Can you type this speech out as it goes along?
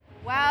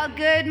Well,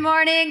 good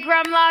morning,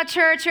 Grumlaw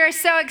Church. We're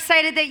so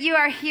excited that you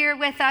are here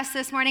with us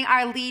this morning.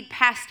 Our lead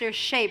pastor,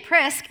 Shay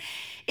Prisk,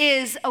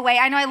 is away.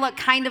 I know I look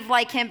kind of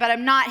like him, but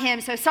I'm not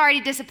him, so sorry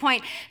to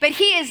disappoint. But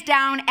he is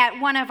down at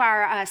one of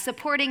our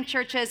supporting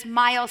churches,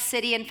 Miles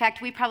City. In fact,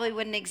 we probably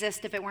wouldn't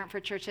exist if it weren't for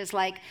churches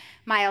like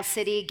Miles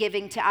City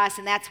giving to us,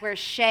 and that's where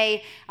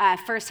Shay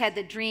first had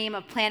the dream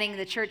of planting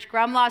the church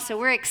Grumlaw. So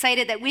we're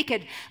excited that we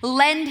could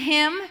lend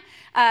him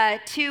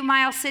to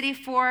Miles City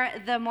for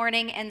the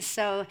morning. And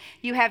so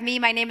you have me.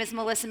 My name is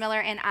Melissa Miller,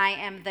 and I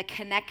am the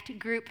Connect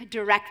Group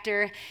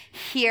Director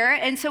here.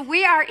 And so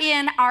we are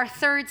in our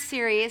third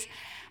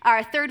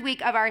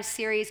week of our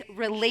series,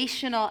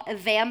 Relational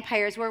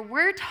Vampires, where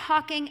we're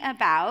talking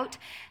about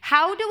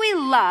how do we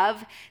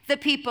love the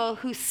people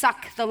who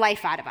suck the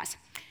life out of us.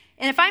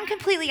 And if I'm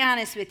completely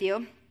honest with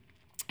you,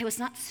 I was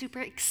not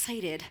super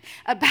excited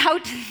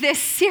about this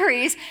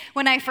series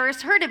when I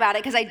first heard about it,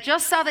 because I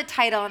just saw the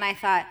title and I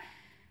thought,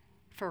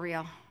 for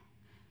real,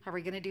 are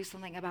we going to do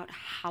something about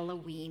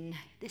Halloween?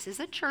 This is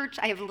a church.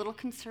 I have little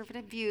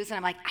conservative views, and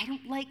I'm like, I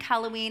don't like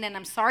Halloween, and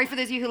I'm sorry for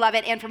those of you who love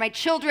it, and for my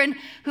children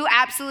who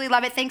absolutely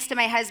love it, thanks to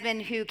my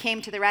husband who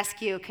came to the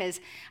rescue, because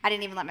I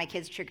didn't even let my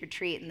kids trick or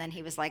treat, and then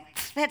he was like,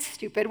 that's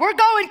stupid. We're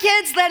going,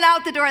 kids. Then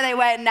out the door they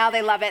went, and now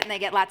they love it, and they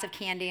get lots of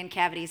candy and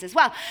cavities as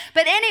well.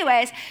 But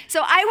anyways,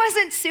 so I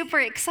wasn't super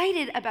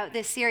excited about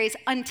this series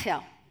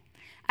until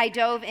I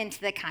dove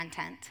into the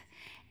content.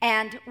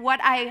 And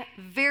what I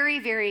very,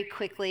 very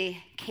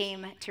quickly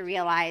came to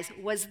realize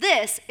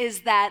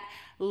is that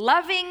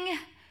loving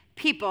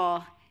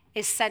people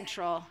is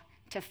central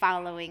to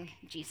following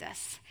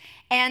Jesus.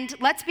 And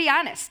let's be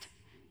honest,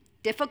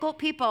 difficult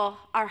people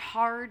are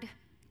hard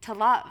to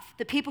love.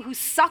 The people who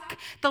suck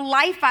the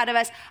life out of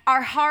us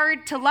are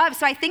hard to love.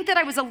 So I think that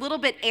I was a little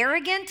bit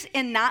arrogant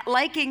in not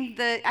liking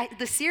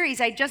the series.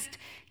 I just,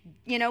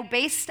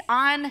 based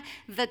on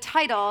the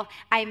title,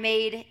 I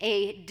made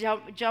a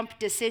jump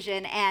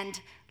decision, and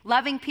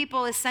loving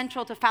people is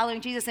central to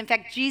following Jesus. In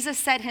fact, Jesus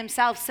said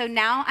himself, so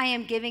now I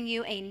am giving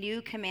you a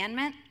new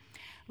commandment.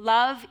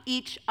 Love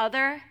each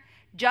other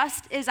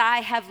just as I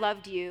have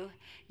loved you.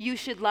 You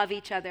should love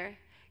each other.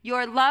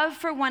 Your love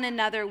for one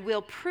another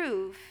will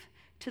prove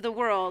to the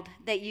world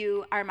that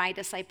you are my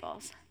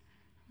disciples.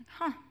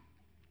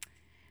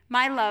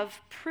 My love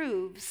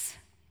proves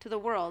to the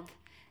world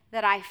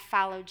that I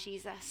follow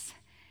Jesus.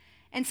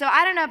 And so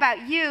I don't know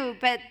about you,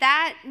 but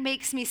that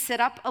makes me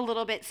sit up a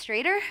little bit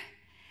straighter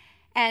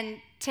and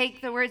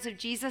take the words of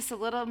Jesus a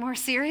little more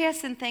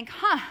serious and think,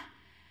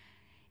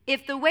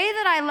 if the way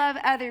that I love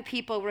other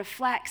people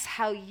reflects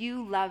how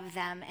you love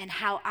them and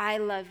how I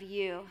love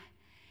you,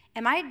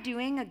 am I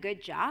doing a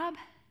good job?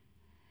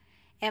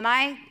 Am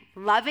I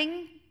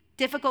loving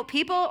difficult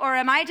people, or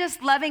am I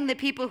just loving the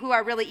people who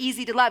are really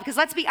easy to love? Because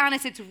let's be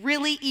honest, it's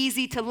really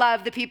easy to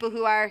love the people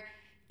who are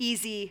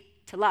easy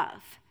to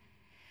love.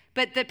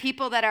 But the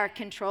people that are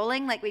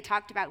controlling, like we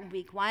talked about in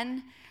week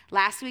 1,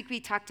 last week we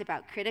talked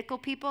about critical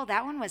people.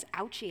 That one was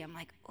ouchy. I'm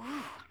like,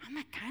 ooh, I'm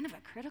a kind of a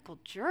critical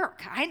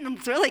jerk. I'm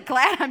really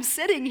glad I'm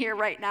sitting here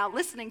right now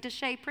listening to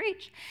Shay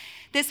preach.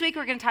 This week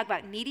we're going to talk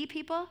about needy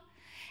people.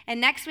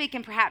 And next week,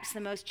 and perhaps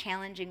the most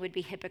challenging, would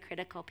be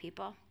hypocritical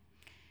people.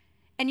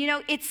 And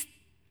it's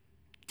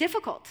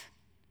difficult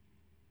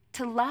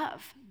to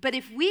love. But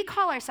if we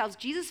call ourselves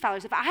Jesus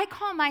followers, if I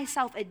call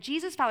myself a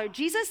Jesus follower,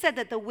 Jesus said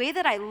that the way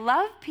that I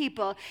love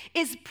people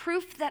is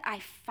proof that I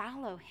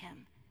follow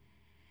him.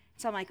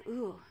 So I'm like,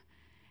 ooh,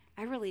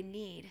 I really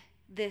need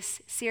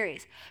this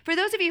series. For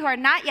those of you who are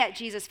not yet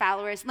Jesus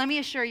followers, let me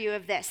assure you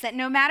of this, that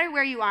no matter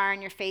where you are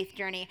in your faith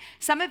journey,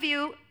 some of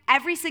you,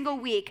 every single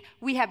week,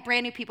 we have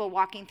brand new people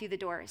walking through the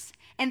doors.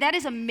 And that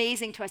is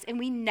amazing to us, and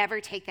we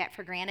never take that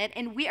for granted.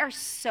 And we are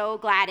so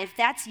glad. If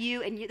that's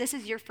you and this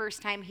is your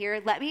first time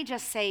here, let me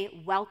just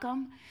say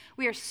welcome.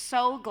 We are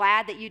so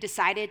glad that you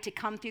decided to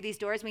come through these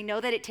doors. We know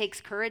that it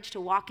takes courage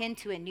to walk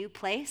into a new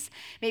place.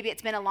 Maybe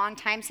it's been a long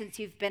time since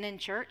you've been in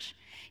church.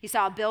 You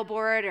saw a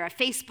billboard or a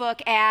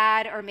Facebook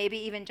ad or maybe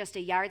even just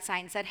a yard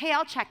sign said, hey,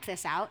 I'll check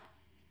this out.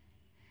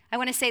 I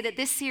want to say that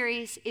this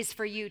series is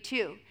for you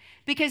too.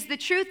 Because the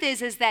truth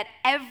is that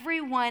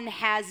everyone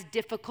has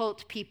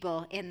difficult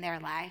people in their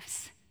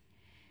lives.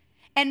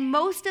 And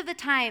most of the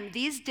time,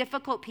 these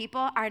difficult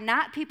people are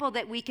not people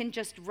that we can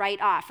just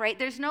write off, right?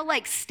 There's no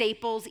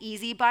Staples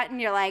easy button.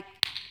 You're like,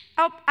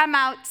 oh, I'm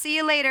out. See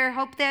you later.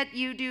 Hope that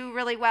you do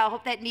really well.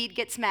 Hope that need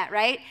gets met,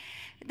 right?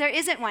 There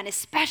isn't one,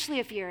 especially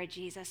if you're a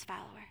Jesus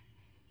follower.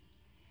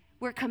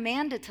 We're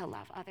commanded to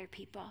love other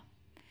people.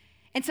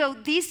 And so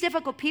these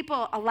difficult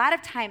people, a lot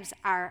of times,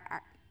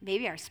 are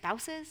maybe our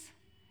spouses,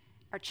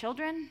 our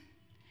children,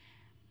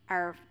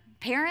 our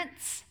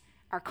parents,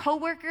 our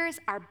coworkers,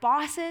 our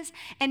bosses,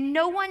 and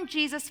no one,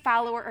 Jesus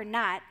follower or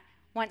not,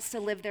 wants to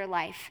live their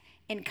life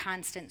in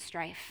constant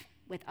strife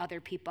with other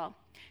people.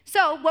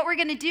 So what we're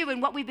going to do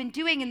and what we've been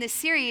doing in this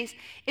series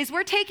is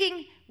we're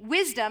taking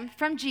wisdom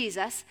from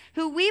Jesus,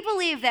 who we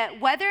believe that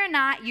whether or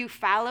not you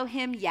follow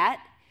him yet,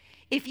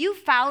 if you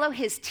follow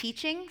his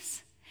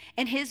teachings,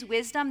 and his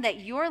wisdom that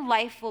your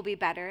life will be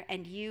better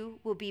and you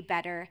will be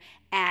better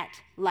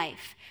at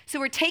life. So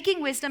we're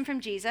taking wisdom from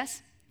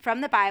Jesus,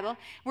 from the Bible.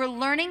 We're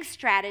learning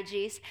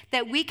strategies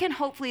that we can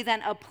hopefully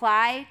then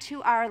apply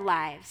to our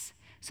lives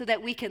so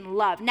that we can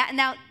love.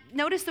 Now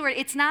notice the word,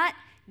 it's not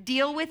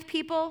deal with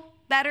people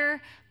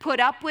better, put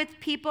up with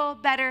people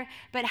better,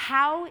 but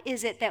how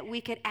is it that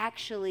we could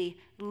actually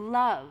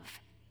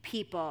love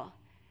people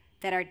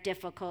that are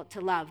difficult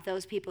to love,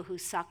 those people who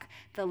suck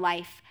the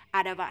life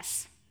out of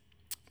us?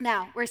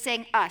 Now, we're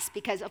saying us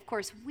because, of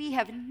course,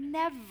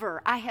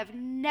 I have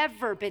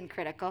never been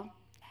critical,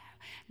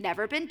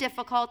 never been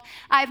difficult.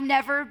 I've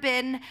never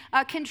been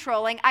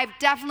controlling. I've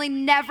definitely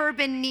never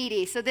been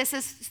needy. So this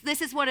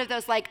is one of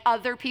those like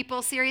other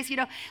people series,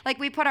 like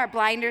we put our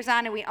blinders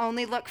on and we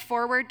only look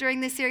forward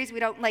during this series. We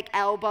don't like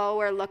elbow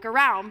or look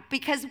around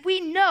because we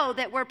know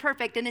that we're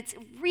perfect and it's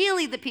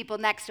really the people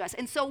next to us.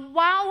 And so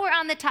while we're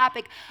on the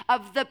topic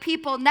of the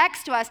people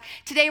next to us,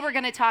 today we're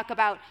going to talk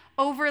about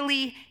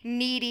overly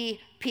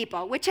needy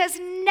people, which has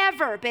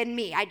never been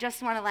me. I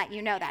just want to let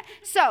you know that.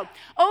 So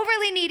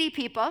overly needy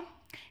people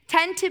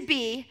tend to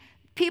be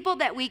people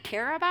that we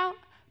care about,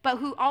 but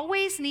who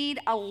always need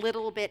a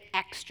little bit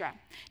extra.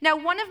 Now,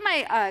 one of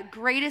my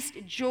greatest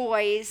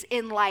joys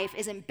in life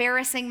is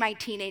embarrassing my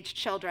teenage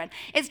children.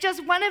 It's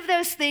just one of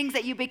those things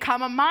that you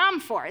become a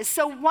mom for, is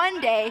so one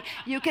day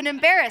you can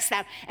embarrass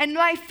them. And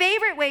my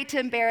favorite way to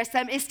embarrass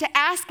them is to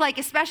ask, like,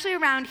 especially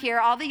around here,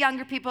 all the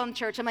younger people in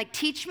church, I'm like,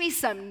 teach me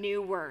some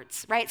new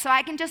words, right? So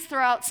I can just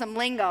throw out some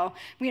lingo,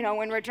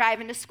 when we're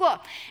driving to school.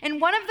 And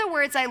one of the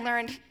words I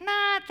learned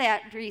not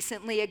that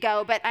recently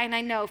ago, and I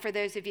know for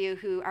those of you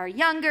who are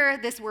younger,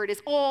 this word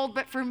is old,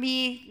 but for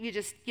me, you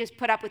just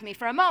put up with me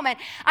for a moment.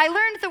 I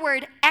learned the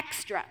word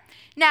extra.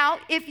 Now,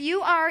 if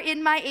you are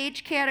in my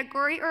age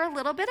category or a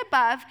little bit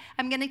above,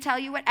 I'm going to tell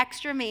you what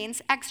extra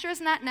means. Extra is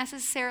not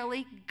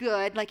necessarily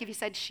good, like if you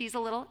said she's a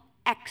little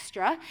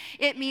extra.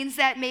 It means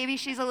that maybe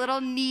she's a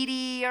little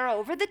needy or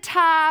over the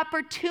top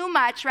or too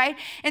much, right?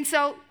 And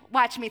so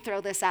watch me throw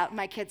this out.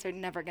 My kids are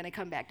never going to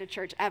come back to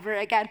church ever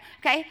again,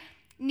 okay?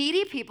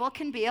 Needy people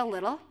can be a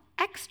little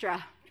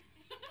extra.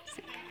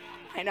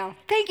 I know.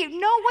 Thank you. No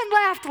one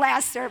laughed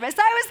last service.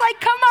 I was like,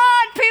 come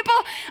on, people.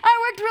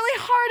 I worked really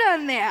hard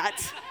on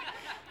that.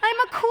 I'm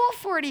a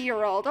cool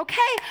 40-year-old, okay?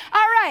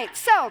 All right.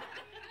 So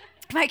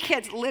my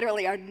kids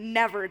literally are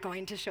never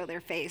going to show their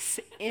face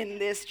in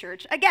this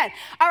church again.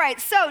 All right.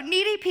 So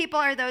needy people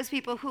are those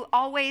people who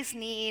always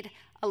need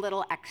a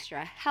little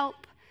extra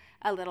help,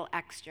 a little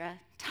extra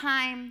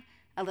time,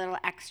 a little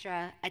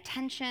extra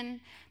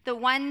attention, the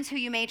ones who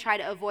you may try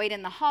to avoid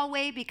in the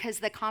hallway because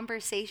the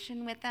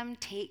conversation with them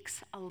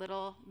takes a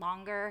little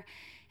longer.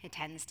 It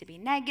tends to be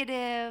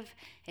negative.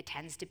 It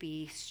tends to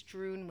be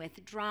strewn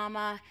with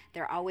drama.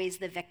 They're always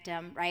the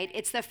victim, right?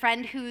 It's the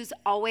friend who's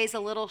always a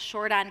little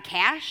short on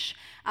cash,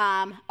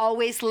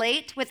 always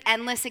late with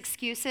endless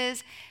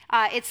excuses.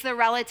 It's the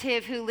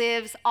relative who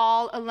lives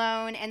all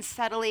alone and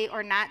subtly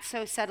or not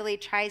so subtly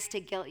tries to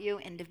guilt you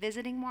into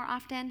visiting more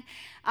often.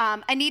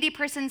 A needy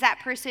person's that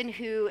person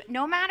who,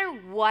 no matter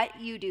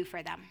what you do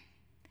for them,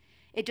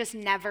 it just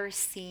never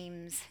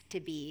seems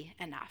to be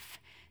enough.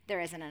 There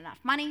isn't enough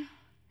money.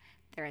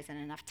 There isn't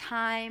enough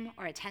time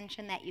or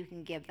attention that you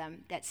can give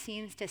them that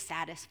seems to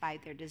satisfy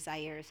their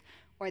desires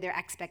or their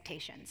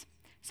expectations.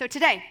 So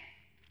today,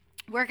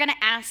 we're going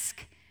to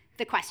ask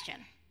the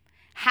question,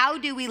 how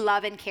do we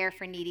love and care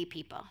for needy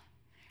people?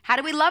 How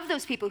do we love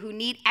those people who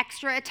need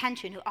extra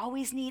attention, who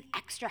always need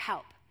extra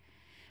help?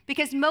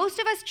 Because most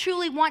of us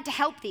truly want to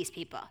help these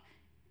people.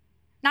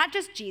 Not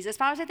just Jesus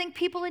followers, I think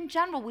people in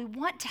general, we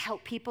want to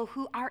help people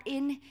who are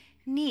in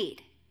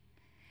need.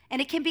 And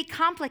it can be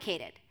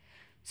complicated.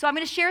 So I'm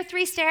going to share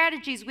 3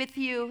 strategies with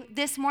you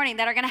this morning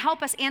that are going to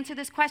help us answer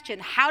this question.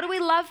 How do we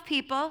love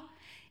people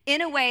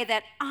in a way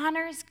that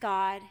honors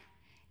God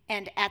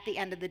and at the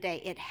end of the day,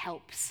 it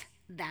helps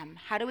them?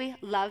 How do we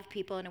love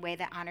people in a way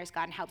that honors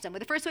God and helps them? Well,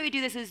 the first way we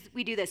do this is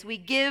we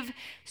give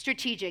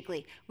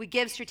strategically. We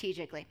give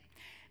strategically.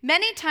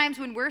 Many times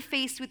when we're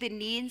faced with the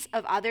needs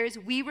of others,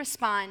 we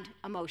respond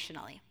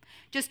emotionally.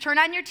 Just turn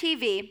on your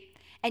TV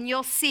and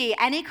you'll see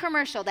any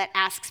commercial that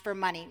asks for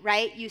money,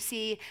 right? You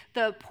see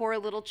the poor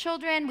little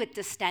children with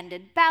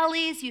distended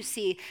bellies. You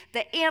see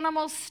the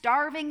animals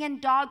starving in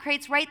dog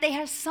crates, right? They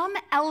have some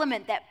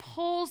element that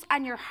pulls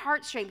on your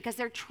heartstring because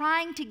they're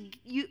trying to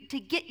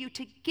get you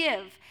to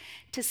give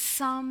to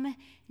some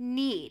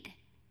need.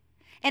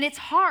 And it's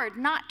hard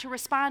not to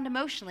respond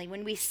emotionally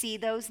when we see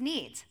those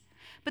needs.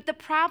 But the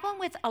problem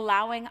with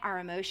allowing our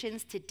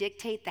emotions to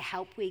dictate the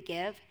help we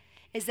give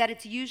is that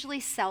it's usually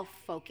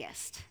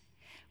self-focused.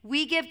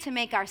 We give to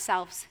make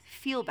ourselves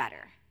feel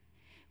better.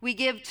 We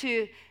give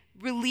to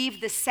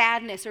relieve the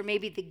sadness or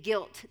maybe the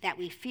guilt that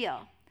we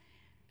feel.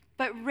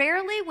 But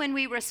rarely when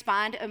we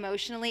respond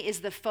emotionally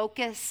is the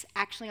focus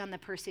actually on the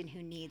person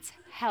who needs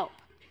help.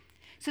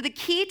 So the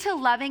key to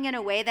loving in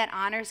a way that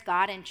honors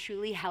God and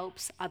truly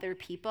helps other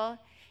people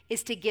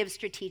is to give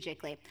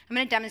strategically. I'm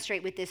going to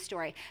demonstrate with this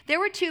story. There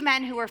were two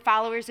men who were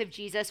followers of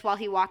Jesus while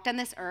he walked on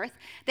this earth.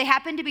 They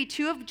happened to be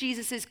two of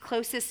Jesus's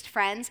closest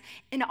friends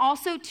and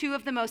also two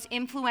of the most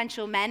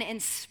influential men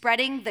in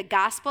spreading the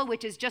gospel,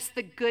 which is just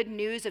the good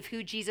news of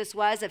who Jesus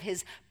was, of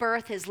his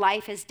birth, his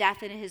life, his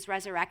death, and his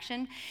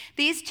resurrection.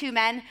 These two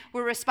men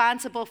were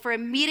responsible for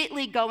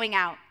immediately going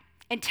out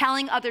and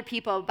telling other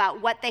people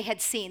about what they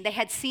had seen. They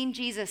had seen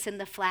Jesus in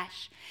the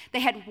flesh. They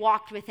had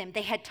walked with him.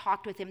 They had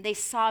talked with him. They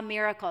saw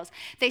miracles.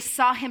 They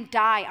saw him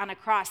die on a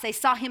cross. They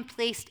saw him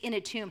placed in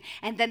a tomb.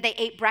 And then they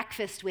ate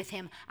breakfast with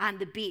him on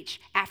the beach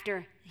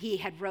after he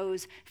had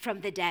rose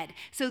from the dead.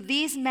 So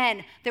these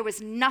men, there was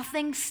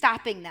nothing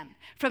stopping them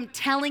from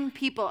telling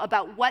people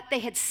about what they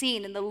had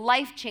seen and the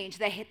life change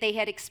that they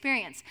had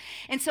experienced.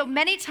 And so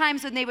many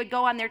times when they would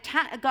go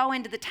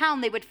into the town,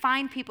 they would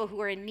find people who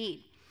were in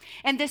need.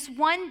 And this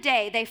one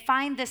day, they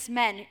find this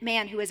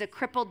man who is a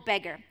crippled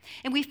beggar.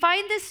 And we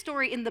find this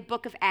story in the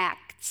book of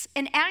Acts.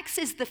 And Acts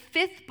is the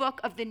 5th book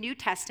of the New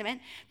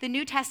Testament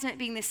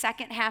being the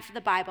second half of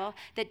the Bible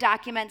that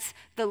documents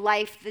the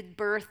life, the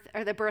birth,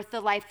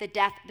 the life, the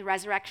death, the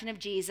resurrection of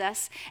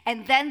Jesus,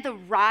 and then the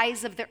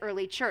rise of the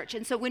early church.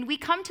 And so when we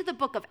come to the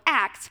book of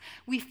Acts,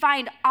 we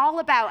find all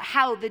about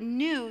how the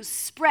news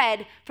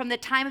spread from the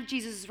time of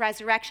Jesus'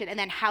 resurrection and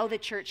then how the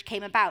church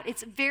came about.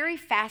 It's very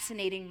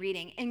fascinating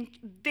reading and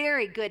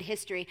very good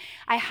history.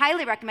 I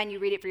highly recommend you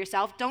read it for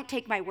yourself. Don't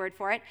take my word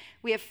for it.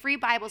 We have free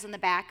Bibles in the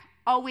back.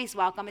 Always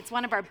welcome. It's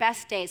one of our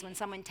best days when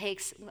someone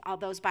takes all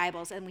those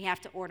Bibles and we have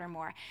to order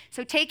more.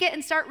 So take it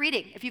and start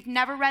reading. If you've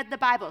never read the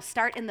Bible,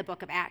 start in the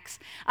book of Acts.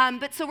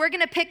 So we're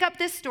going to pick up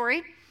this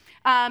story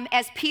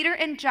as Peter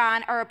and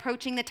John are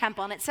approaching the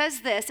temple. And it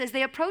says this: as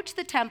they approached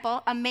the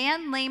temple, a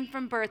man lame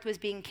from birth was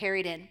being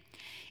carried in.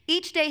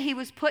 Each day he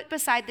was put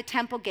beside the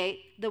temple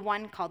gate, the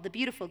one called the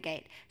Beautiful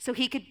Gate, so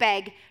he could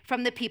beg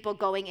from the people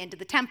going into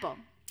the temple.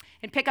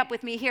 And pick up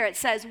with me here. It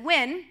says,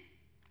 when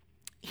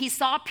he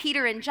saw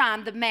Peter and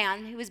John, the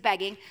man who was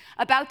begging,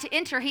 about to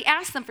enter, he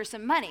asked them for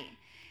some money.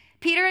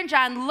 Peter and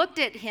John looked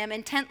at him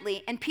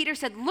intently, and Peter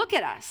said, "Look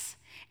at us."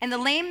 And the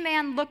lame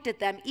man looked at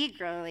them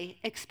eagerly,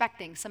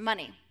 expecting some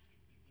money.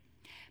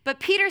 But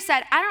Peter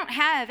said, "I don't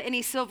have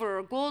any silver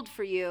or gold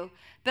for you,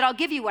 but I'll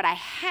give you what I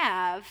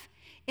have.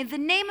 In the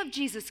name of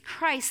Jesus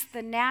Christ,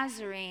 the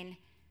Nazarene,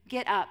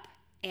 get up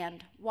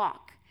and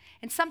walk."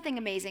 And something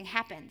amazing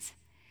happens.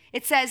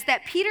 It says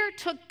that Peter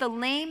took the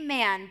lame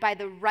man by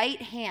the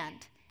right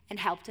hand and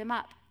helped him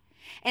up.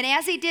 And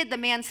as he did, the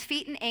man's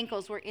feet and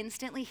ankles were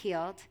instantly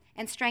healed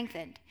and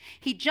strengthened.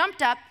 He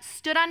jumped up,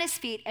 stood on his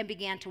feet, and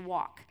began to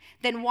walk.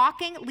 Then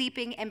walking,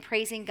 leaping, and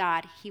praising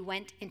God, he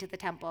went into the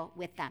temple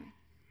with them.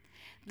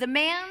 The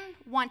man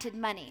wanted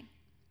money,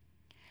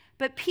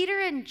 but Peter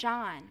and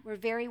John were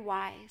very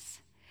wise,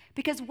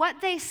 because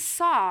what they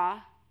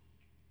saw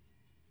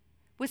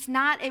was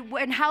not,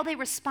 and how they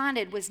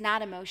responded was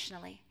not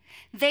emotionally.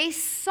 They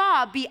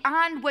saw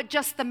beyond what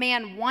just the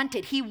man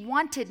wanted. He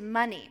wanted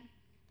money.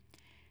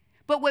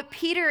 But what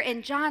Peter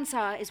and John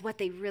saw is what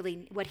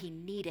he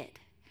needed,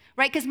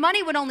 right? Because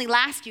money would only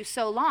last you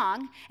so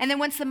long. And then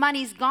once the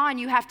money's gone,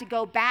 you have to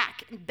go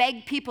back and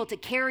beg people to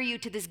carry you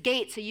to this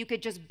gate so you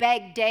could just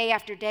beg day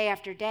after day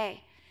after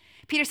day.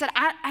 Peter said,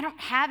 I don't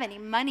have any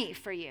money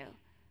for you.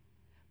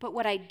 But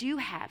what I do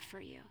have for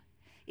you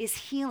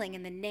is healing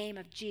in the name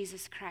of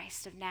Jesus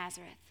Christ of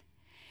Nazareth.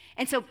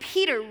 And so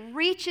Peter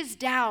reaches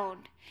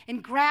down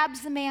and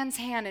grabs the man's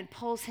hand and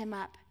pulls him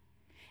up.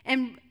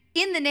 And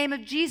in the name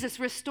of Jesus,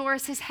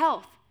 restores his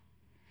health.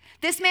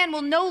 This man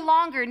will no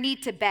longer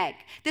need to beg.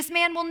 This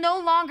man will no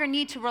longer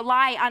need to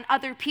rely on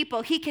other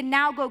people. He can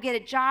now go get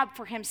a job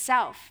for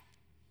himself.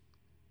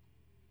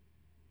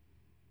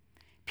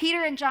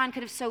 Peter and John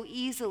could have so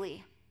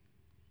easily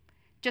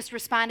just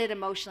responded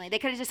emotionally. They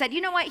could have just said, you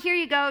know what, here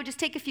you go, just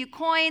take a few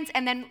coins,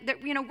 and then,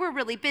 we're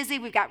really busy,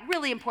 we've got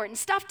really important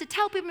stuff to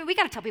tell people, we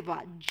got to tell people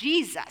about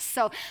Jesus,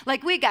 so,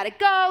 we got to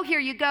go,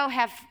 here you go,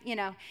 have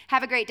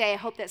a great day, I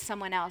hope that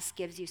someone else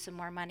gives you some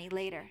more money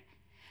later.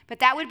 But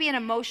that would be an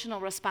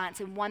emotional response,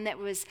 and one that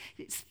was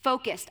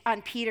focused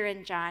on Peter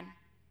and John.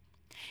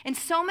 And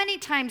so many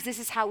times, this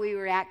is how we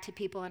react to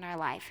people in our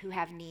life who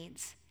have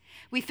needs.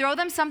 We throw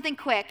them something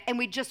quick, and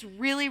we just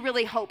really,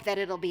 really hope that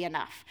it'll be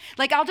enough.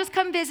 I'll just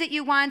come visit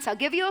you once. I'll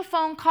give you a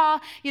phone call.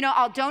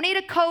 I'll donate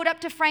a coat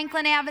up to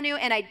Franklin Avenue,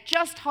 and I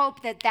just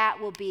hope that that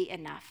will be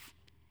enough.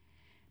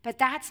 But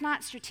that's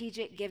not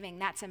strategic giving.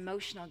 That's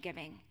emotional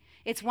giving.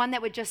 It's one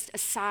that would just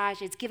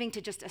it's giving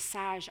to just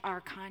assuage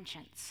our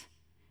conscience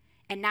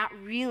and not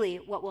really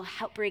what will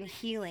help bring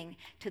healing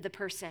to the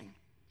person.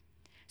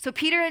 So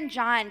Peter and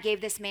John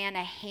gave this man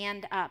a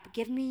hand up.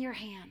 Give me your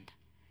hand.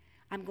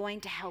 I'm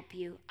going to help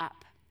you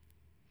up.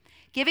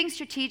 Giving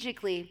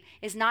strategically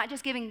is not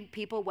just giving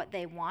people what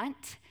they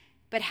want,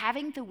 but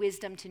having the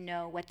wisdom to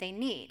know what they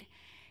need.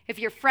 If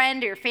your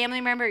friend or your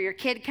family member or your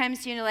kid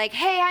comes to you and you're like,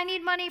 hey, I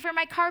need money for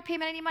my car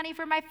payment, I need money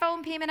for my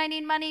phone payment, I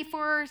need money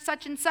for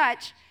such and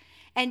such,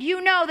 And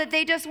you know that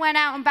they just went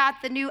out and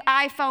bought the new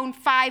iPhone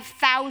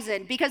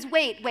 5000 because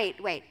wait.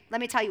 Let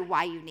me tell you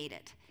why you need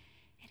it.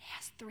 It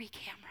has 3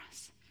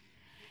 cameras.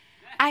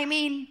 I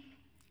mean,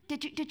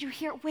 did you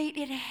hear?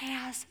 It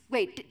has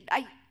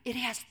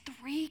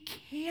 3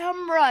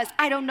 cameras.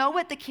 I don't know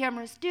what the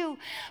cameras do,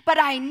 but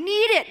I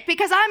need it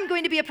because I'm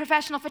going to be a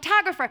professional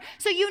photographer.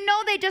 So you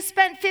know they just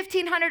spent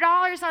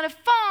 $1,500 on a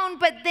phone,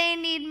 but they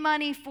need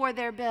money for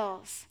their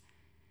bills.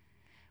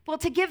 Well,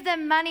 to give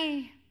them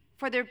money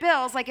for their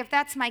bills, like if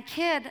that's my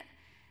kid,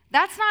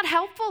 that's not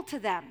helpful to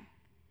them.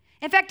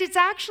 In fact, it's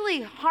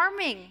actually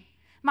harming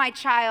my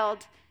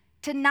child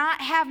to not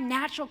have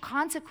natural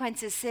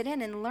consequences sit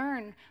in and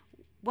learn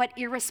what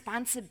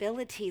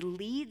irresponsibility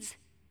leads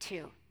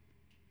to.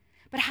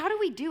 But how do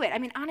we do it? I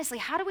mean, honestly,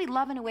 how do we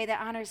love in a way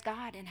that honors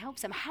God and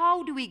helps him?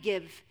 How do we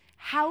give?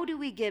 How do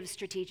we give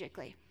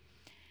strategically?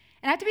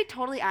 And I have to be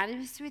totally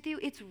honest with you,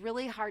 it's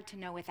really hard to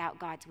know without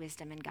God's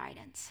wisdom and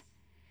guidance.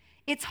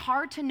 It's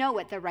hard to know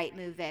what the right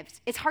move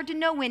is. It's hard to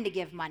know when to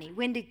give money,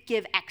 when to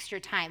give extra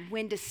time,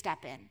 when to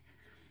step in.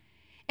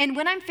 And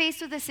when I'm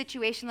faced with a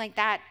situation like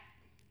that,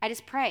 I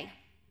just pray.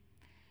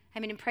 I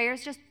mean, in prayer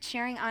is just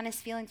sharing honest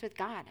feelings with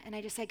God. And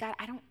I just say, God,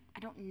 I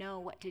don't know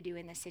what to do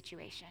in this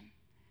situation.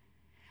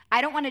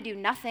 I don't want to do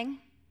nothing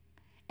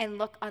and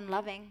look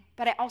unloving,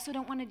 but I also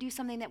don't want to do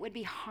something that would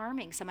be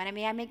harming someone. I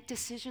mean, I make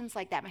decisions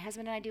like that. My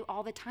husband and I do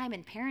all the time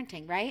in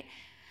parenting, right?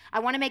 I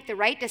want to make the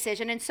right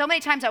decision. And so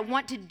many times I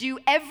want to do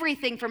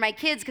everything for my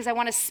kids because I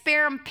want to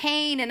spare them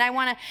pain and I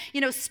want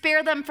to,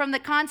 spare them from the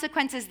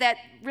consequences that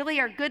really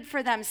are good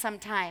for them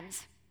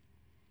sometimes.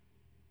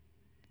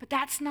 But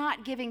that's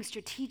not giving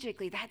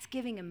strategically. That's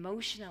giving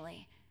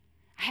emotionally.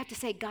 I have to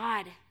say,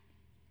 God,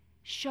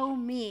 show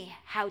me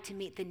how to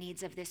meet the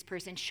needs of this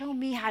person. Show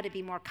me how to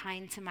be more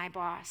kind to my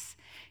boss.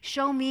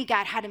 Show me,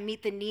 God, how to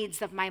meet the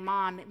needs of my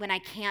mom when I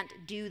can't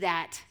do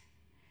that.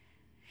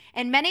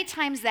 And many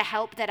times the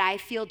help that I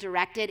feel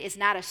directed is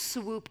not a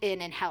swoop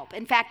in and help.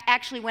 In fact,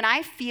 actually, when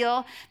I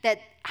feel that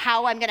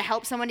how I'm going to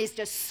help someone is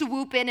just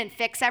swoop in and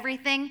fix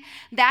everything,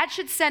 that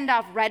should send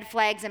off red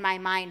flags in my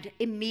mind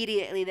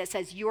immediately that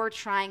says you're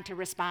trying to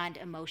respond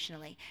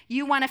emotionally.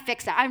 You want to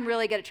fix that. I'm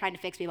really good at trying to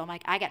fix people. I'm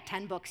like, I got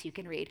 10 books you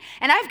can read.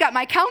 And I've got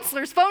my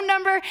counselor's phone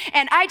number,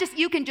 and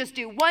you can just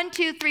do 1,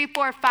 2, 3,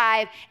 4,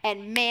 5,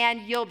 and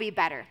man, you'll be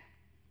better.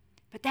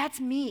 But that's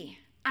me.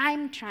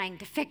 I'm trying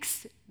to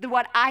fix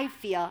what I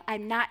feel.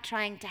 I'm not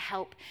trying to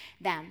help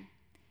them.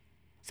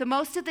 So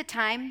most of the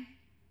time,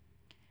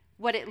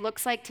 what it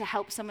looks like to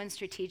help someone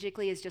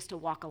strategically is just to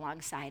walk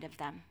alongside of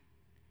them.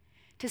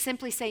 To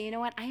simply say, you know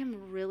what, I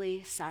am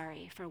really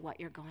sorry for what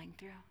you're going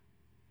through.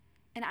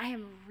 And I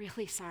am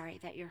really sorry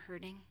that you're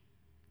hurting.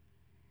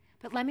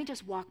 But let me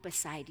just walk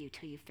beside you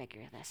till you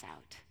figure this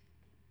out.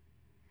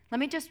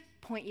 Let me just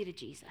point you to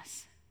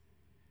Jesus.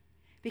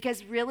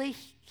 Because really,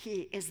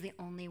 he is the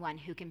only one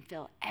who can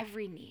fill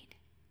every need,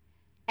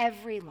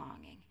 every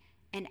longing,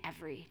 and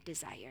every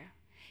desire.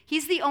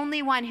 He's the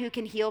only one who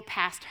can heal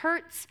past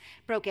hurts,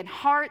 broken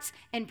hearts,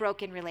 and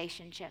broken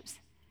relationships.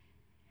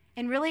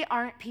 And really,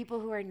 aren't people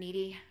who are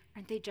needy,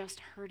 aren't they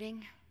just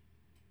hurting?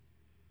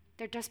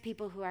 They're just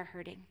people who are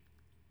hurting.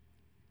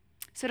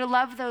 So to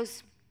love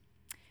those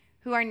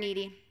who are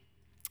needy,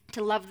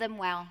 to love them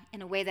well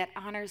in a way that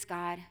honors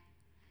God,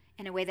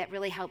 in a way that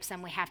really helps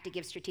them, we have to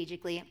give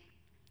strategically.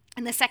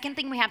 And the second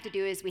thing we have to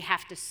do is we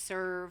have to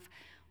serve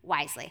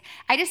wisely.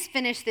 I just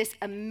finished this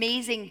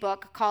amazing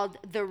book called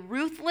The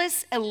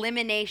Ruthless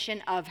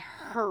Elimination of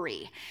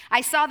Hurry.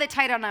 I saw the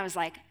title and I was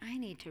like, I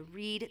need to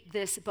read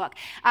this book.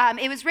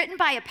 It was written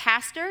by a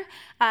pastor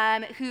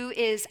who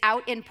is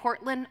out in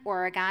Portland,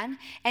 Oregon,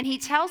 and he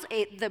starts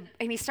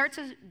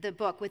the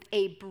book with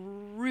a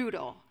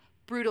brutal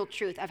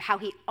truth of how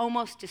he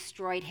almost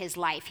destroyed his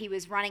life. He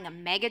was running a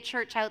mega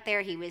church out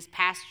there. He was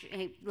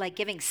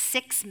giving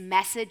 6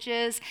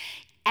 messages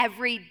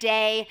every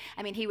day.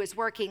 I mean, he was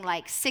working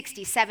like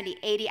 60, 70,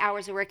 80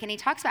 hours of work. And he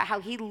talks about how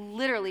he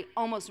literally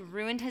almost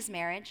ruined his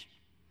marriage,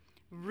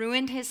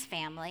 ruined his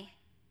family,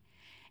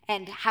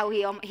 and how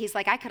he's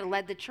like, I could have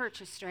led the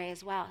church astray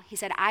as well. He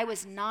said, I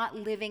was not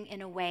living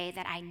in a way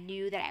that I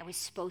knew that I was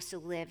supposed to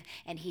live,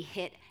 and he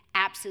hit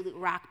absolute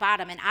rock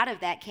bottom. And out of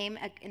that came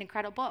an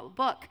incredible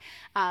book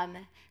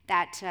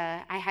that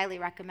I highly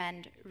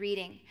recommend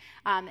reading.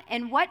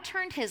 And what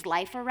turned his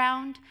life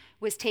around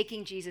was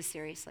taking Jesus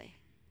seriously.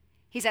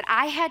 He said,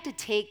 I had to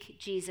take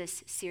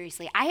Jesus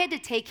seriously. I had to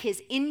take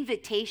his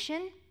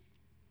invitation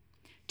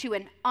to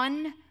an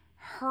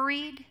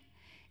unhurried,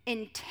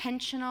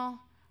 intentional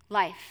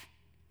life.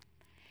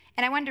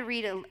 And I wanted to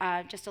read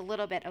just a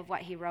little bit of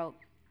what he wrote.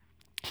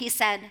 He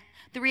said,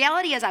 the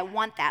reality is I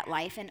want that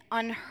life, an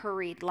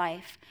unhurried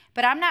life,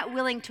 but I'm not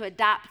willing to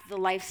adopt the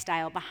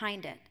lifestyle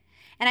behind it.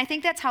 And I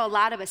think that's how a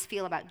lot of us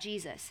feel about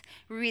Jesus.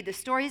 We read the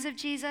stories of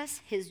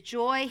Jesus, his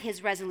joy,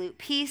 his resolute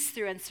peace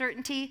through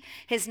uncertainty,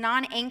 his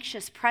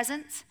non-anxious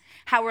presence,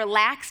 how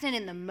relaxed and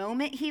in the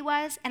moment he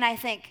was, and I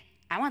think,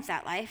 I want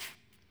that life.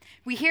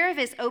 We hear of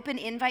his open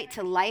invite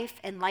to life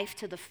and life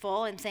to the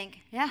full and think,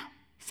 yeah,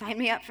 sign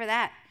me up for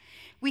that.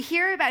 We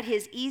hear about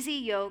his easy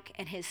yoke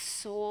and his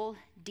soul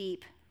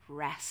deep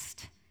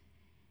rest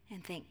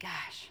and think,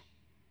 gosh,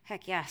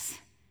 heck yes,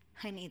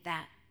 I need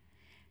that.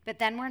 But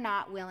then we're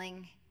not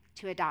willing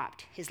to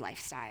adopt his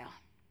lifestyle.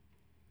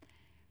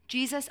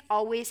 Jesus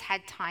always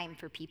had time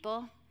for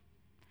people,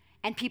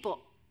 and people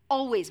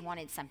always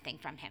wanted something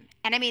from him.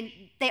 And I mean,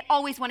 they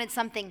always wanted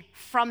something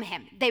from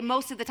him. They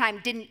most of the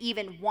time didn't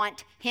even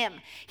want him.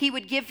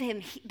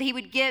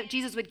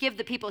 Jesus would give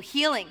the people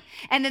healing,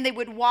 and then they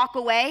would walk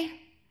away,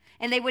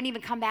 and they wouldn't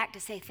even come back to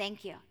say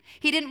thank you.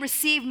 He didn't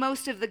receive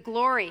most of the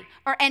glory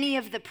or any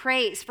of the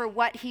praise for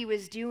what he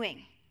was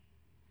doing.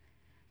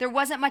 There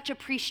wasn't much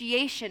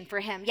appreciation for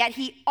him, yet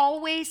he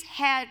always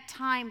had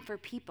time for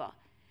people.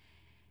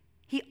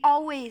 He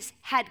always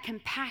had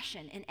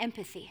compassion and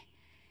empathy.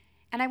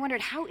 And I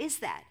wondered, how is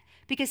that?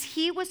 Because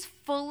he was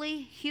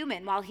fully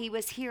human while he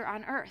was here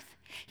on earth.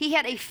 He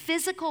had a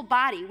physical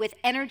body with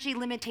energy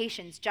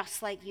limitations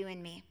just like you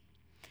and me.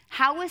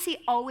 How was he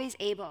always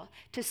able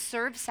to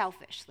serve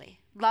selfishly,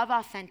 love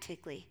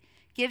authentically,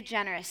 give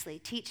generously,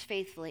 teach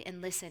faithfully,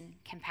 and listen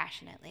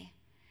compassionately?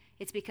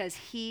 It's because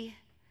he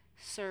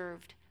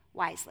served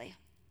wisely.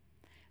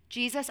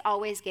 Jesus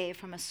always gave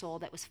from a soul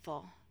that was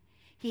full.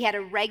 He had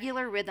a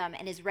regular rhythm,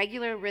 and his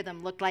regular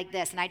rhythm looked like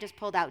this. And I just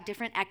pulled out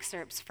different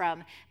excerpts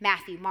from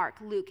Matthew, Mark,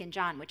 Luke, and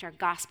John, which are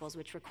gospels,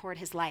 which record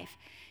his life.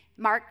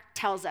 Mark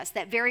tells us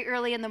that very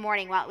early in the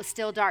morning, while it was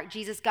still dark,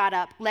 Jesus got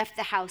up, left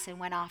the house, and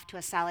went off to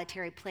a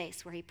solitary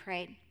place where he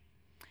prayed.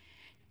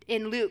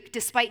 In Luke,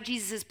 despite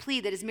Jesus'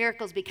 plea that his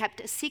miracles be kept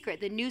a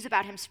secret, the news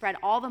about him spread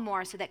all the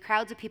more so that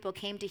crowds of people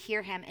came to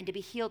hear him and to be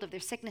healed of their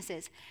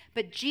sicknesses.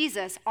 But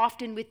Jesus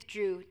often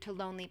withdrew to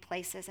lonely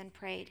places and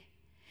prayed.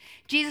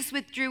 Jesus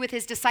withdrew with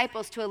his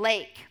disciples to a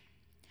lake.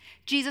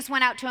 Jesus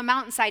went out to a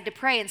mountainside to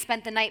pray and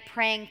spent the night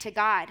praying to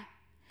God.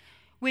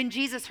 When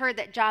Jesus heard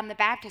that John the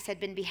Baptist had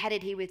been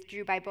beheaded, he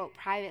withdrew by boat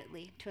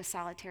privately to a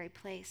solitary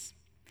place.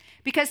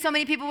 Because so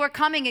many people were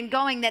coming and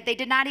going that they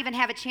did not even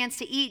have a chance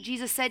to eat,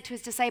 Jesus said to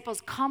his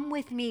disciples, "Come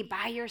with me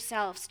by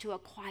yourselves to a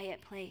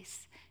quiet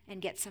place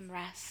and get some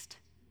rest."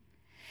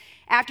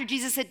 After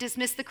Jesus had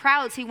dismissed the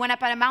crowds, he went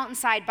up on a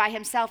mountainside by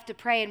himself to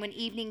pray, and when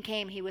evening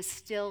came, he was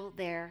still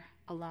there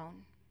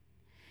alone.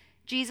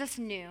 Jesus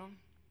knew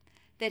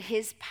that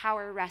his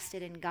power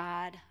rested in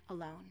God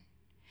alone,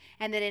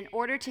 and that in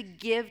order to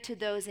give to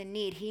those in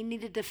need, he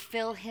needed to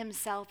fill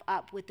himself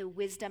up with the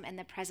wisdom and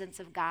the presence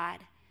of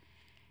God.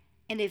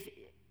 And if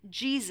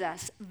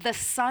Jesus, the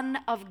Son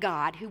of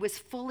God, who was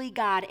fully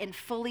God and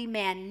fully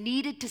man,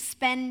 needed to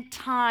spend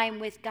time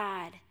with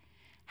God,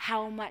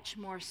 how much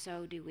more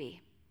so do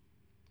we?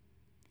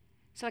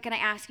 So can I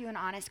ask you an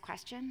honest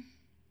question?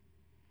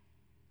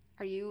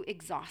 Are you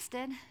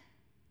exhausted?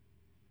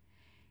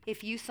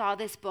 If you saw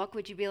this book,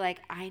 would you be like,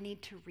 I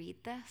need to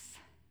read this?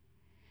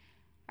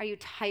 Are you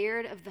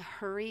tired of the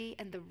hurry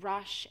and the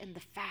rush and the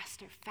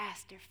faster,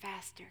 faster,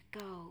 faster,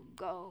 go,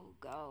 go,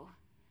 go?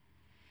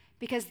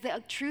 Because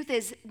the truth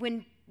is,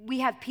 when we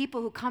have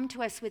people who come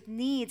to us with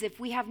needs, if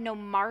we have no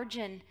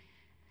margin,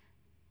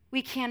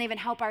 we can't even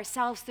help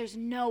ourselves. There's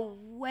no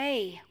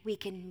way we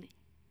can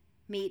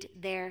meet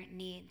their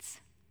needs.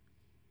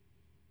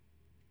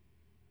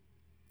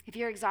 If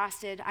you're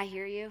exhausted, I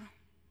hear you.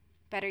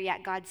 Better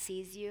yet, God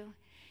sees you.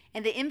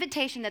 And the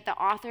invitation that the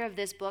author of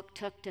this book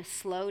took to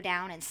slow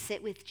down and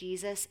sit with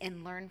Jesus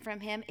and learn from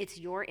him, it's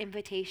your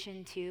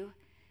invitation too.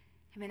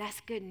 I mean,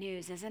 that's good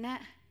news, isn't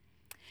it?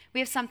 We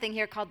have something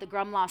here called the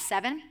Grumlaw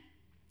 7.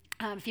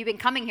 If you've been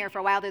coming here for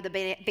a while, they're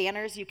the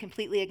banners you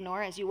completely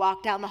ignore as you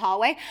walk down the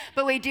hallway.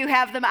 But we do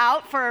have them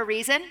out for a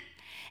reason.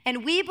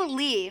 And we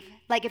believe,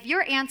 like if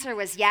your answer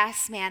was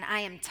yes, man, I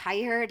am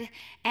tired,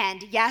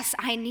 and yes,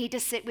 I need to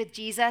sit with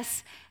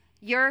Jesus,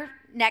 your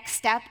next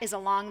step is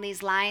along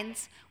these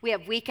lines. We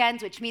have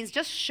weekends, which means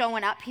just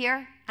showing up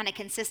here on a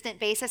consistent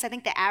basis. I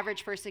think the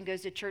average person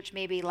goes to church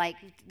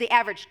the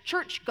average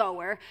church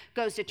goer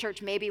goes to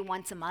church maybe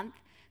once a month.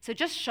 So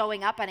just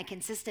showing up on a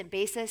consistent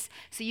basis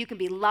so you can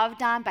be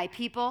loved on by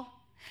people,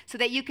 so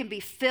that you can be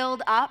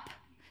filled up,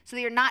 so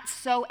that you're not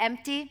so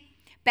empty.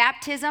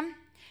 Baptism,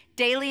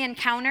 daily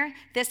encounter.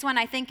 This one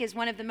I think is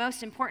one of the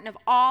most important of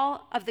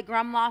all of the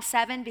Grumlaw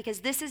 7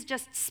 because this is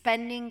just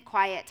spending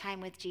quiet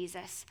time with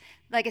Jesus.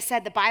 Like I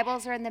said, the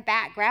Bibles are in the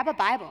back. Grab a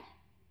Bible.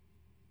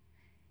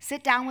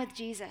 Sit down with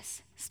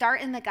Jesus.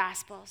 Start in the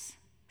Gospels.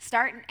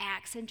 Start in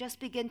Acts and just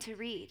begin to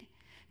read.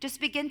 Just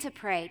begin to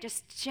pray.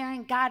 Just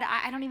sharing, God,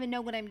 I don't even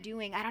know what I'm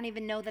doing. I don't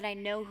even know that I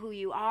know who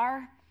you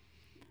are.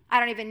 I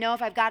don't even know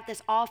if I've got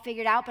this all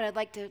figured out, but I'd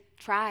like to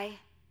try.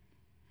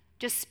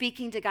 Just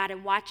speaking to God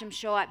and watch him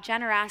show up.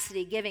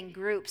 Generosity, giving,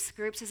 groups.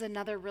 Groups is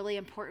another really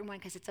important one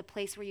because it's a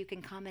place where you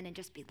can come in and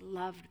just be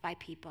loved by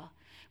people,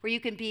 where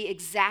you can be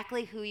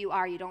exactly who you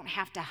are. You don't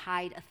have to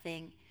hide a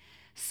thing.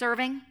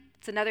 Serving,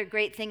 it's another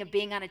great thing of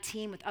being on a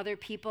team with other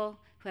people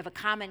who have a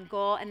common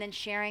goal, and then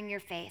sharing your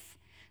faith.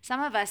 Some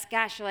of us,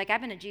 gosh, you're like,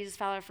 I've been a Jesus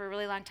follower for a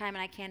really long time,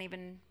 and I can't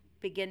even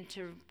begin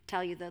to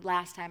tell you the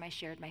last time I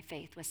shared my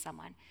faith with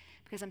someone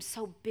because I'm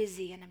so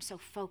busy and I'm so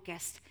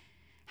focused.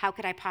 How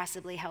could I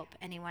possibly help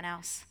anyone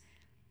else?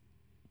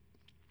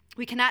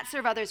 We cannot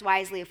serve others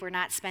wisely if we're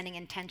not spending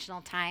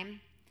intentional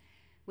time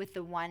with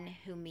the one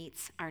who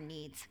meets our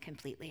needs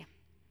completely.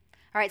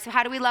 All right, so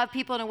how do we love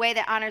people in a way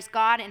that honors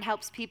God and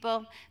helps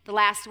people? The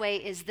last way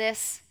is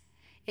this,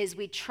 is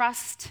we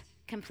trust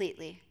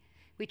completely.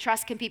 We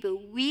trust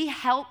completely. We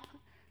help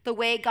the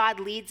way God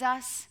leads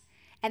us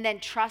and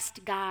then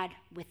trust God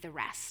with the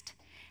rest.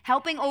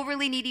 Helping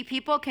overly needy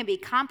people can be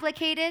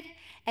complicated,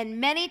 and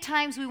many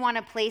times we want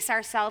to place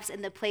ourselves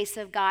in the place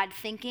of God,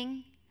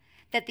 thinking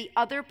that the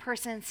other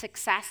person's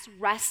success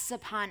rests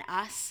upon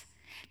us,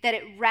 that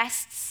it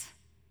rests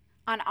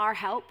on our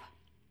help.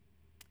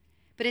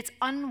 But it's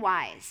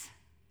unwise.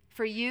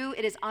 For you,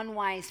 it is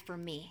unwise for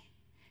me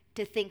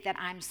to think that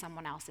I'm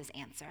someone else's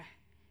answer,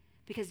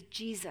 because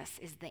Jesus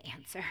is the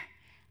answer.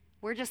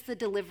 We're just the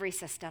delivery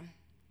system.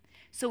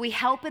 So we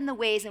help in the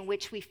ways in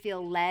which we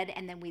feel led,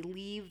 and then we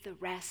leave the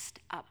rest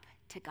up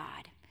to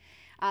God.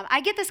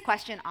 I get this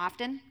question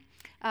often.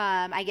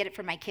 I get it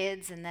from my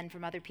kids and then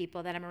from other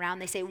people that I'm around.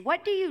 They say,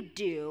 what do you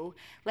do,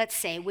 let's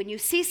say, when you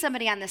see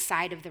somebody on the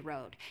side of the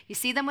road? You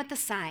see them with the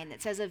sign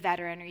that says a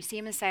veteran, or you see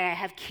them and say, I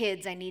have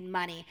kids, I need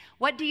money.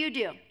 What do you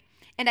do?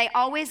 And I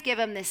always give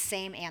them this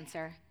same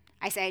answer.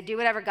 I say, I do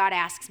whatever God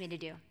asks me to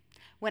do.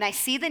 When I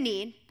see the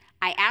need,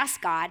 I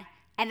ask God,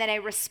 and then I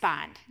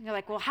respond. And you're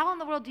like, well, how in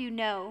the world do you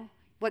know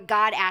what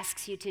God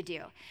asks you to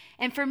do?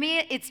 And for me,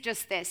 it's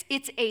just this.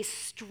 It's a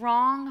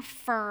strong,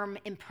 firm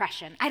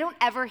impression. I don't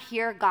ever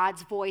hear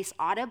God's voice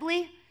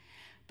audibly,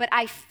 but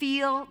I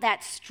feel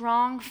that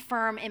strong,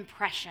 firm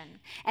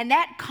impression. And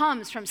that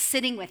comes from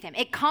sitting with him.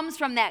 It comes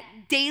from that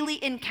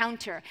daily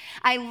encounter.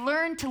 I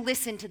learn to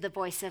listen to the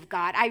voice of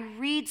God. I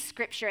read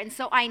scripture, and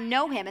so I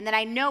know him. And then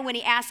I know when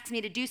he asks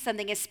me to do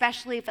something,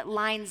 especially if it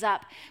lines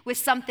up with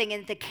something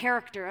in the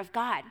character of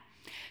God.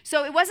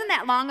 So it wasn't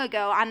that long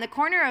ago, on the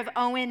corner of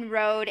Owen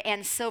Road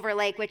and Silver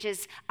Lake, which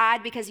is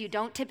odd because you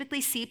don't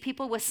typically see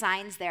people with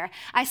signs there,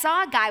 I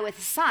saw a guy with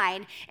a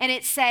sign, and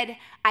it said,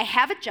 I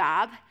have a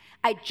job,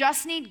 I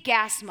just need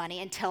gas money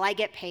until I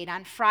get paid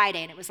on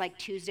Friday. And it was like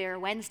Tuesday or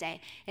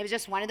Wednesday. It was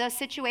just one of those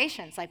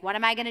situations, like, what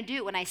am I going to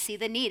do when I see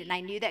the need? And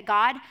I knew that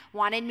God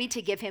wanted me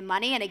to give him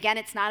money. And again,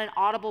 it's not an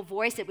audible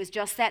voice. It was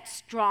just that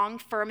strong,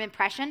 firm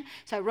impression.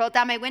 So I rolled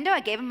down my window, I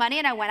gave him money,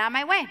 and I went on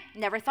my way.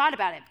 Never thought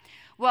about it.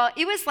 Well,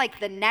 it was like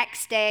the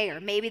next day or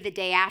maybe the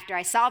day after,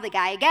 I saw the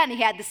guy again.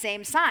 He had the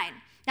same sign.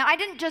 Now, I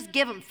didn't just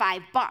give him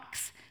 $5.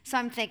 So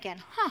I'm thinking,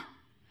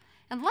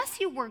 unless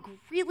you work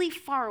really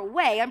far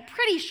away, I'm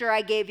pretty sure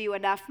I gave you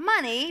enough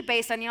money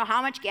based on,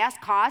 how much gas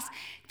costs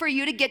for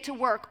you to get to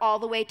work all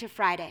the way to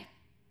Friday.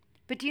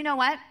 But do you know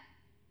what?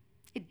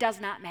 It does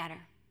not matter.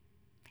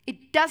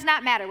 It does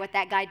not matter what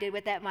that guy did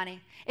with that money.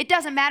 It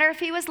doesn't matter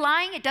if he was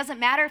lying. It doesn't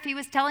matter if he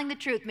was telling the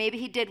truth. Maybe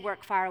he did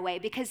work far away,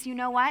 because you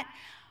know what?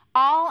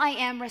 All I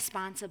am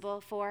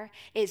responsible for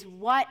is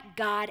what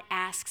God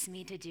asks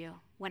me to do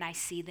when I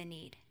see the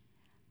need.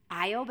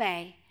 I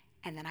obey,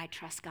 and then I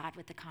trust God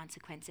with the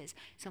consequences.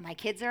 So my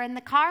kids are in the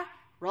car,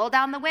 roll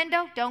down the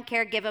window, don't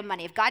care, give them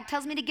money. If God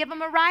tells me to give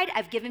them a ride,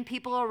 I've given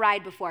people a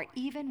ride before,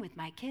 even with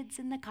my kids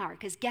in the car,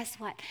 because guess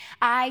what?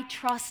 I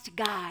trust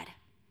God.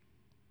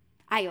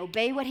 I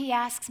obey what he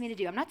asks me to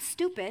do. I'm not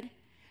stupid,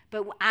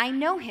 but I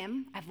know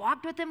him. I've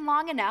walked with him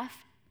long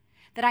enough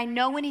that I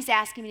know when he's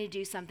asking me to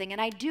do something,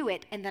 and I do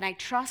it, and then I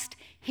trust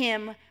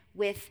him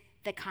with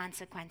the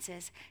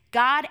consequences.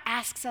 God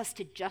asks us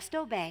to just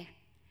obey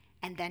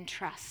and then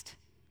trust.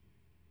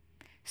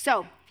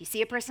 So if you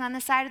see a person on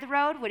the side of the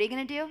road, what are you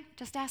going to do?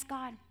 Just ask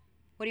God.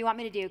 What do you want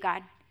me to do,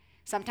 God?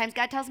 Sometimes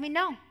God tells me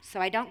no,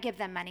 so I don't give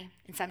them money,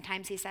 and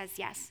sometimes he says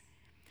yes.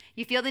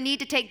 You feel the need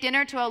to take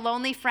dinner to a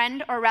lonely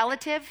friend or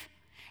relative,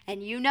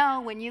 and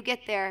when you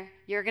get there,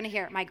 you're going to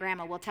hear it. My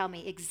grandma will tell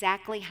me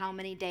exactly how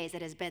many days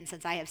it has been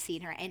since I have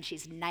seen her, and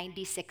she's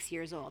 96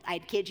 years old. I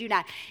kid you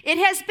not. It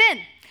has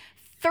been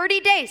 30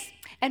 days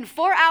and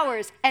 4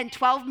 hours and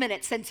 12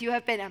 minutes since you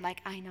have been. I'm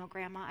like, I know,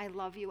 Grandma, I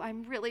love you.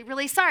 I'm really,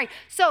 really sorry.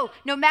 So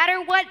no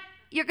matter what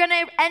you're going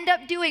to end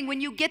up doing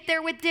when you get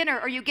there with dinner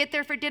or you get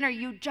there for dinner,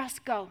 you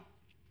just go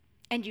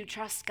and you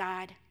trust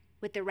God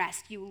with the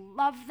rest. You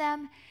love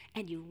them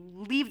and you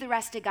leave the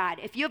rest to God.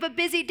 If you have a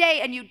busy day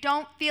and you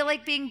don't feel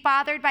like being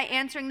bothered by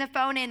answering the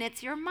phone and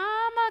it's your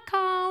mama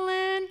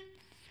calling,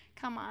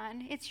 come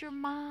on, it's your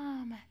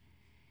mom.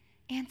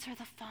 Answer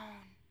the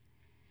phone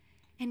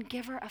and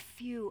give her a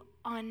few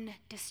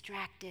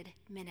undistracted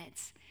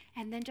minutes.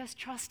 And then just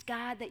trust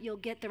God that you'll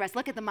get the rest.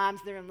 Look at the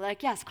moms in the room. They're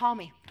like, yes, call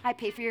me. I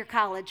pay for your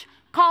college.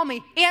 Call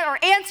me or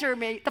answer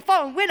me the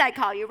phone when I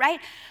call you, right?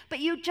 But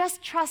you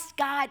just trust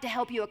God to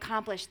help you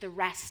accomplish the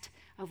rest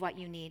of what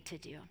you need to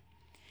do.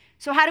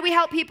 So how do we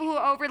help people who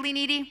are overly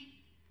needy?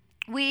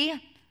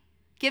 We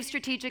give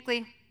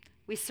strategically,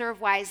 we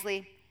serve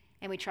wisely,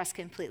 and we trust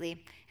completely.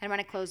 And I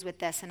want to close with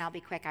this, and I'll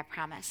be quick, I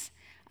promise.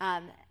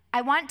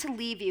 I want to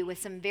leave you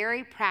with some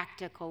very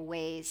practical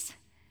ways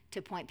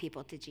to point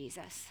people to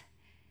Jesus.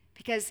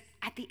 Because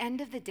at the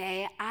end of the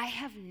day, I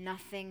have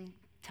nothing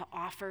to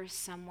offer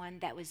someone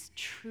that was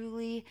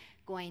truly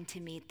going to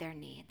meet their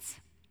needs.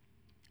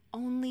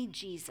 Only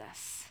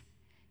Jesus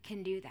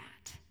can do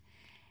that.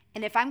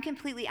 And if I'm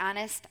completely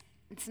honest,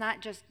 it's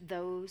not just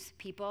those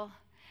people.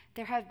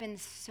 There have been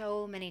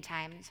so many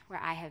times where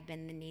I have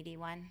been the needy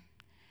one.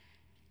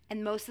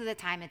 And most of the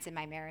time it's in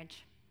my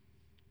marriage,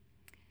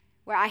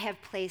 where I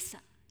have placed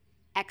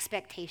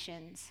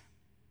expectations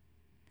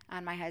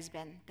on my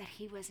husband that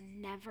he was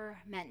never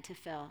meant to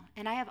fill.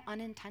 And I have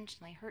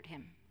unintentionally hurt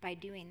him by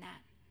doing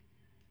that.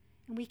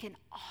 And we can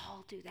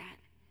all do that.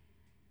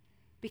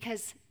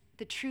 Because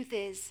the truth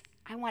is,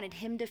 I wanted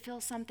him to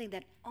fill something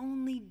that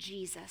only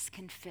Jesus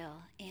can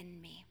fill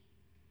in me.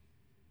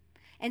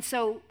 And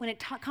so when it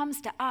comes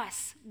to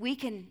us, we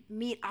can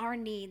meet our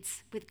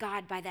needs with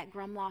God by that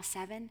Grumlaw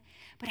 7.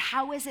 But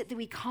how is it that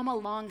we come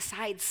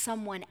alongside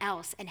someone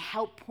else and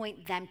help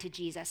point them to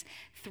Jesus?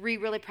 3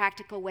 really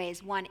practical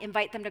ways. 1,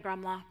 invite them to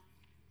Grumlaw.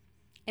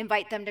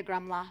 Invite them to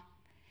Grumlaw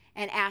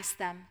and ask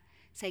them,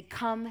 say,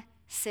 come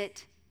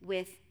sit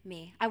with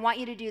me. I want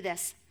you to do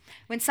this.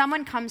 When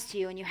someone comes to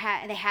you and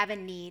they have a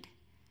need,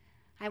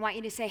 I want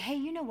you to say, hey,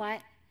 you know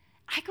what?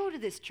 I go to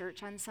this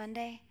church on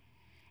Sunday,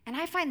 and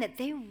I find that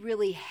they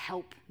really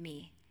help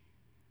me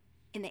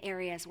in the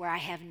areas where I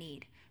have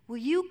need. Will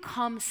you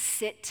come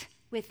sit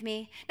with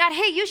me? Not,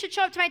 hey, you should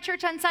show up to my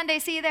church on Sunday,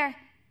 see you there.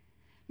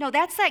 No,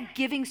 that's like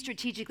giving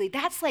strategically.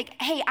 That's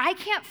like, hey, I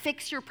can't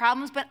fix your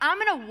problems, but I'm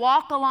going to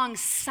walk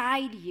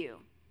alongside you.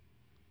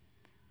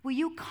 Will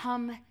you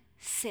come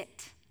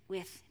sit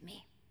with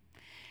me?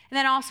 And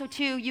then also,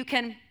 too, you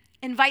can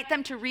invite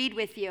them to read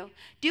with you.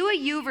 Do a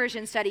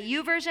YouVersion study.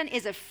 YouVersion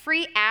is a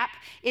free app.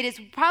 It is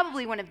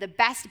probably one of the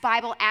best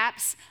Bible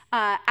apps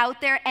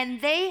out there, and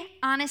they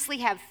honestly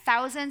have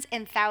thousands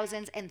and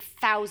thousands and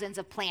thousands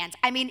of plans.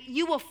 I mean,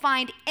 you will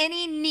find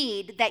any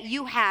need that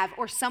you have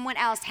or someone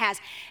else has,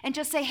 and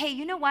just say, hey,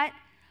 you know what?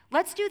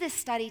 Let's do this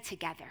study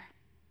together.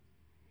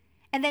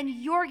 And then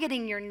you're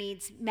getting your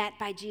needs met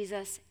by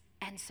Jesus,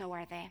 and so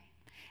are they.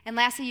 And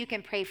lastly, you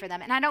can pray for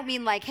them. And I don't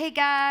mean like, hey,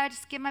 God,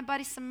 just give my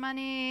buddy some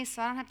money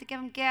so I don't have to give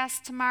him gas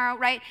tomorrow,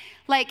 right?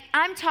 Like,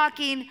 I'm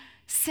talking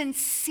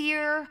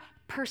sincere,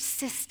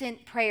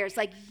 persistent prayers.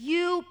 Like,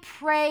 you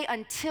pray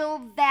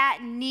until that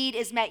need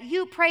is met.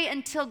 You pray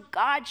until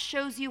God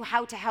shows you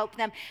how to help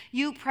them.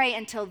 You pray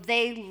until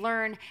they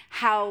learn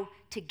how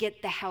to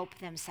get the help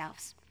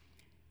themselves.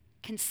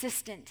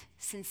 Consistent,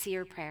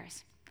 sincere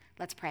prayers.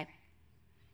 Let's pray.